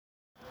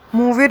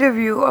Movie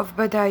review of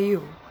Badhai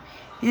Ho.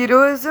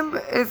 Heroism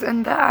is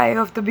in the eye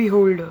of the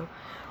beholder.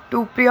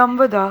 To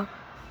Priyamvada,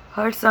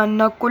 her son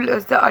Nakul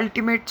is the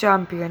ultimate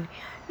champion,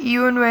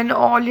 even when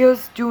all he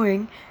is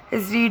doing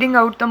is reading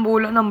out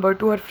Tambola number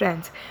to her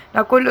friends.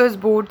 Nakul is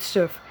bored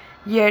stiff,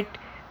 yet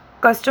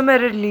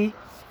customarily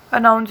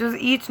announces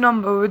each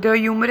number with a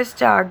humorous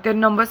tag that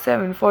number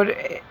 7 for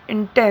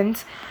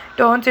intense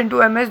turns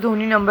into MS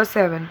Dhoni number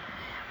 7.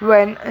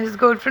 When his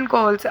girlfriend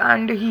calls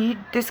and he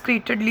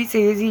discreetly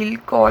says he'll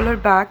call her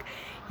back,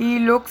 he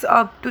looks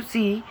up to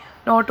see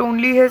not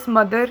only his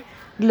mother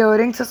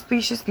glaring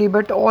suspiciously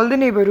but all the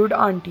neighborhood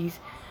aunties.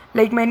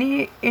 Like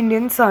many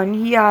Indian sons,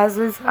 he has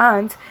his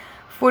hands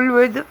full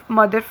with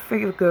mother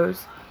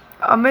figures.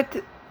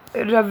 Amit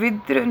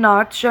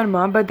Ravindranath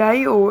Sharma,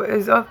 Badhai Ho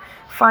is a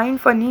fine,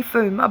 funny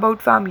film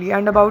about family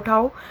and about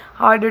how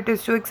hard it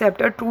is to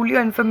accept a truly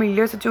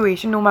unfamiliar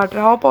situation, no matter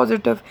how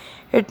positive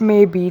it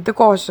may be. The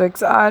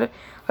Kaushaks are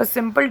a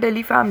simple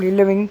Delhi family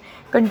living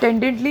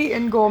contentedly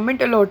in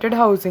government allotted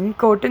housing,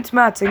 curtains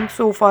matching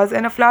sofas,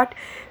 and a flat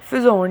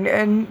faisoned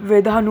in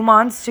with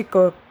Hanuman's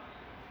sticker.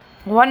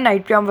 One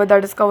night,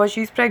 Priyamvada discovers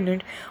she is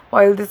pregnant.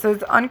 While this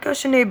is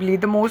unquestionably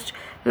the most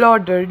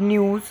lauded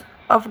news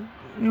a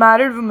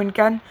married woman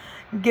can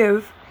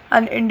give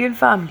an Indian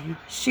family,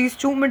 she is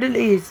too middle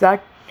aged,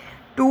 that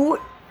too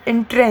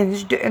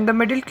entrenched in the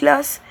middle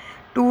class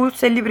to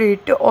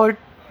celebrate or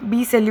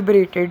be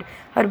celebrated.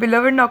 Her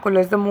beloved Nakul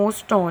is the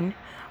most torn.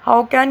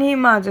 How can he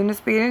imagine his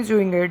parents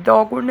doing it? The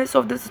awkwardness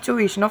of the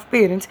situation of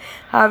parents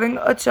having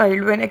a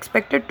child when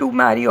expected to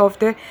marry off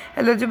their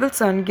eligible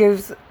son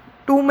gives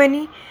too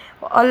many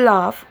a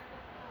laugh,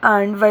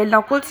 and while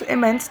Knuckles'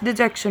 immense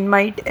dejection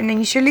might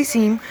initially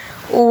seem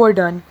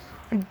overdone,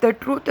 the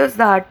truth is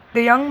that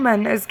the young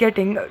man is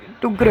getting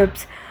to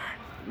grips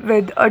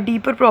with a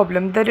deeper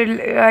problem, the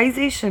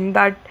realization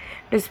that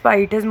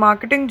despite his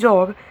marketing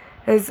job,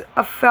 his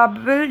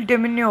affable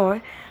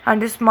demeanor,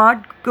 and his smart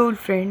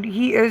girlfriend,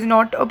 he is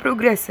not a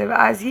progressive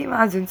as he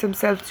imagines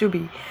himself to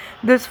be.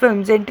 This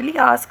film gently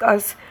asks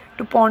us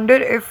to ponder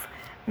if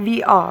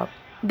we are.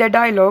 The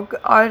dialogue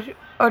are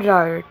a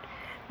riot.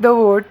 The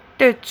word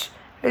 "titch"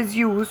 is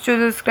used to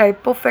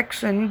describe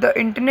perfection. The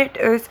internet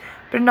is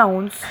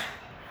pronounced,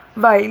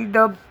 while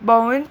the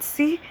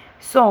bouncy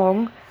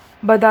song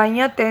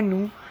Badaiyan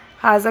Tenu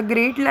has a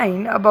great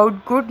line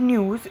about good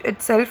news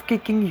itself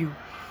kicking you.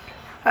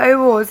 I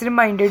was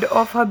reminded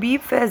of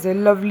Habib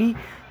Faizal, lovely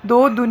Do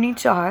Duni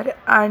Char,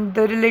 and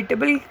the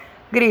relatable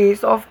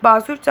grace of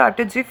Basu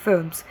Chatterjee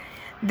films.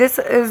 This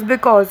is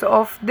because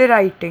of the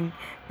writing,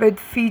 which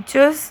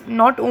features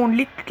not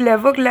only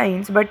clever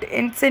lines but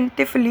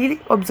incentively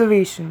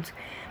observations,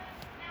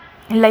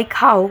 like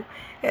how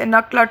in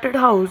a cluttered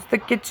house the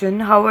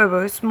kitchen,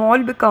 however small,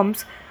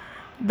 becomes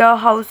the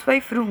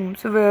housewife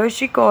rooms where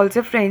she calls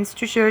her friends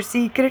to share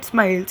secret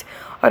smiles,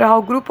 or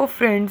how group of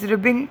friends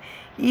ribbing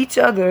each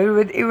other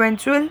with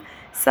eventual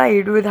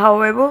side with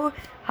however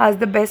has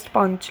the best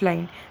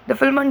punchline. The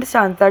film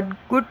understands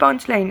that good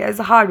punchline is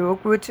hard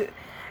work, which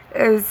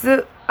is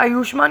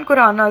Ayushman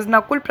Khurrana's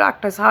Nakul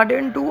practice hard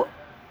into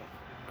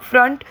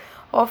front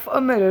of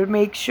a mirror,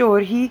 make sure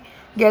he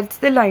gets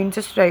the line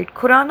just right.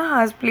 Khurana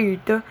has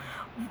played the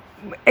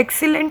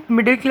excellent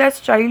middle class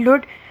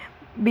childhood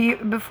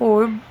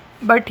before,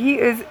 but he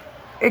is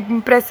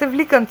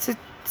impressively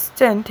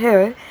consistent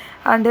here,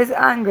 and his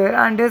anger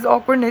and his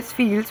awkwardness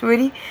feels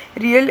very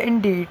real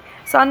indeed.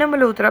 Sana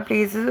Malhotra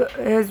plays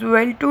his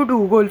well to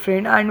do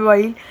girlfriend, and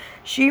while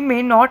she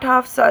may not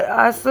have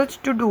as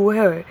such to do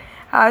here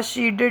as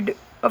she did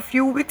a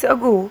few weeks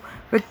ago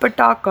with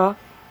Pataka,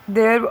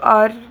 there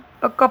are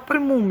a couple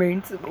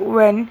moments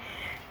when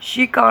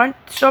she can't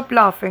stop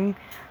laughing.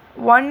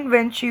 One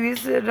when she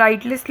is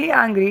righteously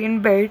angry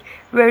in bed,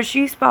 where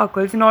she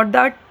sparkles. Not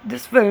that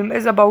this film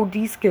is about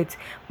these kids,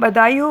 but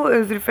Daiho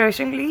is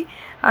refreshingly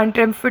and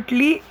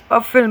triumphantly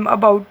a film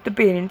about the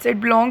parents.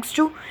 It belongs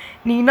to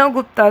Neena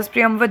Gupta's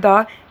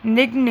Priyamvada,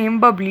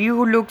 nicknamed Bubbly,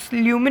 who looks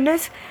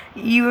luminous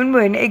even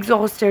when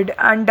exhausted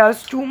and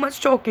does too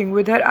much talking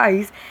with her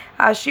eyes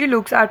as she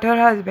looks at her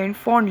husband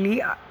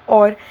fondly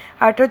or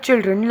at her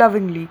children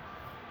lovingly.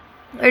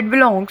 It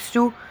belongs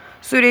to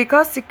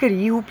Surekha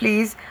Sikri, who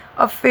plays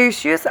a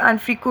facious and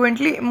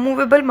frequently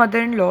immovable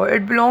mother-in-law.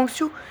 It belongs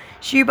to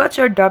Sheba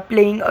Chadda,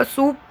 playing a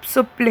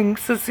soup-suppling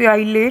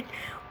socialite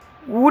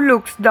who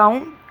looks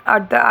down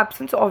at the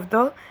absence of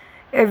the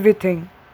everything.